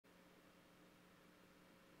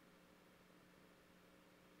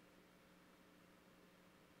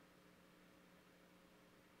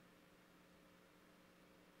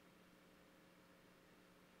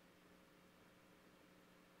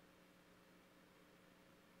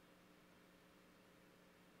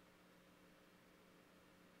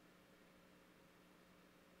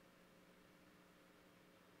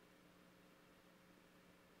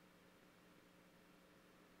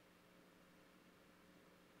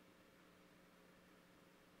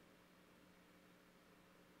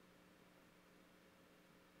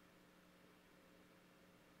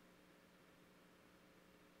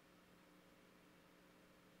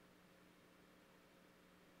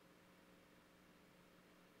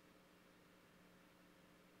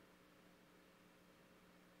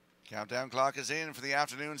Countdown clock is in for the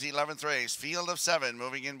afternoon's 11th race. Field of 7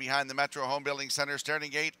 moving in behind the Metro Home Building Center starting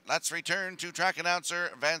gate. Let's return to track announcer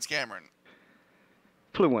Vance Cameron.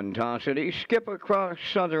 Fluentosity, Skip Across,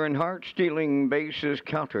 Southern Heart, Stealing Bases,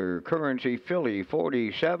 Counter Currency, Philly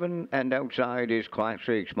 47, and outside is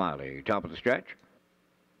Classic Smiley. Top of the stretch.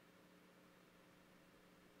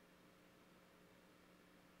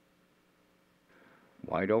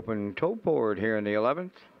 Wide open tote board here in the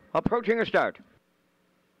 11th. Approaching a start.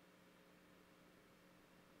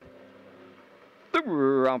 The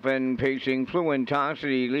rough and pacing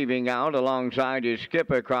Fluentosity leaving out alongside is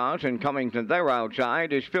Skip Across, and coming to their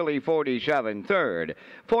outside is Philly 47 third.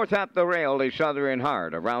 Fourth up the rail is Southern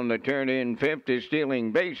Heart. Around the turn in fifth is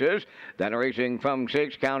Stealing Bases. Then racing from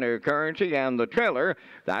 6 Counter Currency, and the trailer,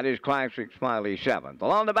 that is Classic Smiley 7th.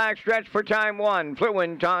 Along the back stretch for time 1,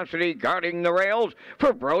 Fluentosity guarding the rails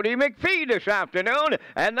for Brody McPhee this afternoon,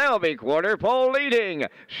 and they'll be quarter pole leading.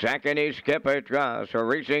 Second is Skip Across,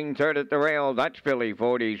 racing third at the rail, that's Philly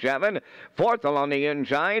 47. Fourth along the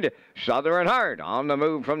inside, Southern Heart. On the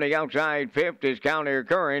move from the outside, fifth is Counter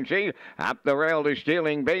Currency. Up the rail to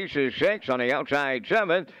Stealing Bases 6. On the outside,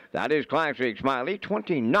 7th. That is Classic Smiley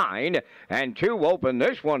 29. And 2 open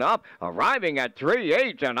this one up, arriving at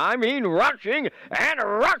 3/8. And I mean rushing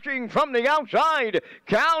from the outside.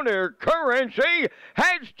 Counter Currency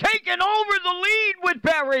has taken over the lead with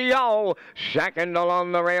Berrio. Second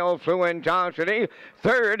along the rail, Fluentosity.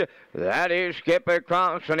 Third, that is Skip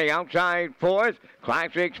Across on the outside. Fourth,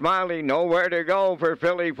 Classic Smiley, nowhere to go for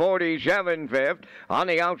Philly 47 fifth. On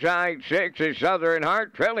the outside, 6 is Southern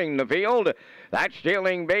Heart trailing the field. That's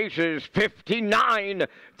Stealing Bases 59.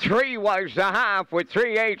 3 was the half with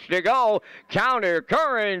 3/8 to go. Counter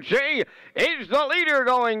Currency is the leader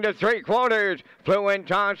going to 3/4.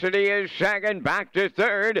 Fluentosity is second, back to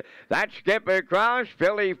third. That's Skip Across.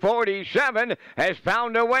 Philly 47 has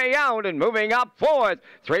found a way out and moving up fourth.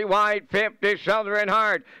 3 wide, fifth is Southern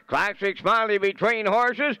Heart. Classic Smiley between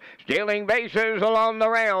horses. Stealing Bases along the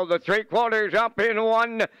rail. The 3/4 up in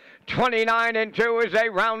 1:29 and 2 as they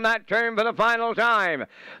round that turn for the final time.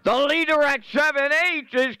 The leader at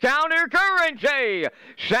 7/8 is Counter Currency.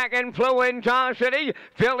 Second, Fluentosity.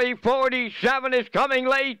 Philly 47 is coming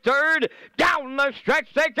late third. Down the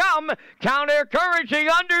stretch they come. Counter Currency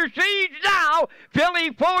under siege now.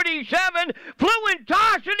 Philly 47.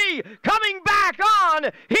 Fluentosity coming back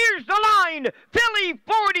on. Here's the line. Philly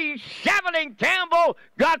 47 and Campbell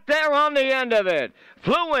got there on the end of it.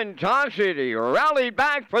 Fluentosity rallied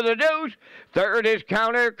back for the deuce. Third is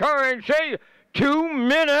Counter Currency. 2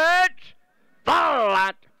 minutes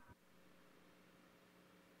flat.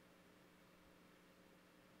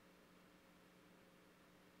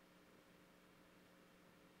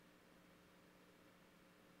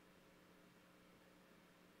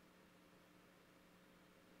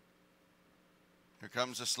 Here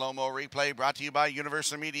comes a slow-mo replay brought to you by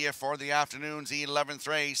Universal Media for the afternoon's 11th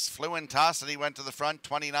race. Fluentosity went to the front,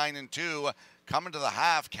 29 and 2. Coming to the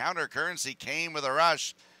half, Counter Currency came with a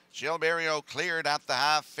rush. Gil Berrio cleared at the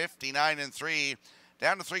half, 59 and 3.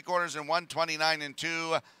 Down to 3/4 in 1:29 and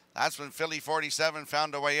 2. That's when Philly 47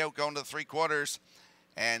 found a way out going to 3/4.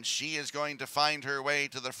 And she is going to find her way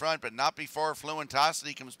to the front, but not before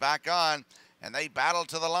Fluentosity comes back on. And they battle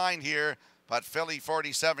to the line here. But Philly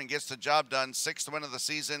 47 gets the job done. 6th win of the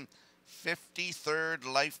season, 53rd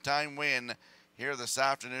lifetime win here this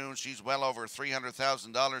afternoon. She's well over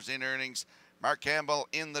 $300,000 in earnings. Mark Campbell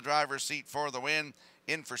in the driver's seat for the win.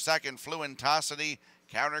 In for second, Fluentosity.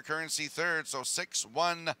 Counter Currency third, so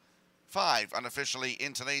 6-1-5 unofficially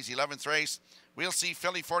in today's 11th race. We'll see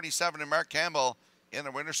Philly 47 and Mark Campbell in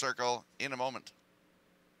the winner's circle in a moment.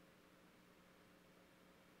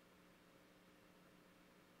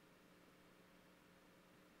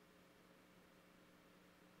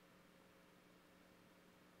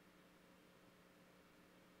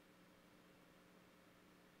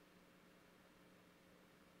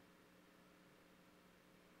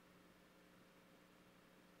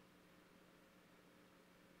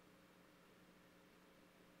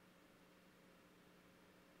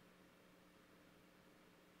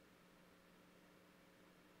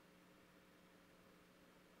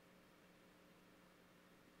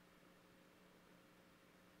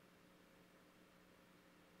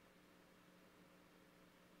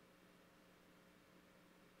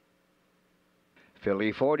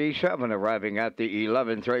 Philly 47 arriving at the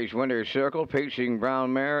 11th race winner's circle, pacing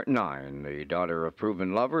brown mare 9. The daughter of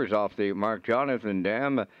proven lovers off the Mark Jonathan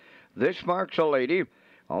dam. This marks a lady.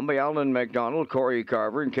 Owned by Alan McDonald, Corey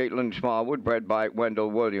Carver, and Caitlin Smallwood, bred by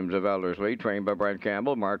Wendell Williams of Ellerslie, trained by Brent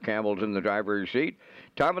Campbell. Mark Campbell's in the driver's seat.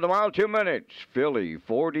 Time of the mile, 2 minutes. Philly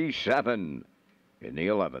 47. in the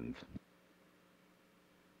 11th.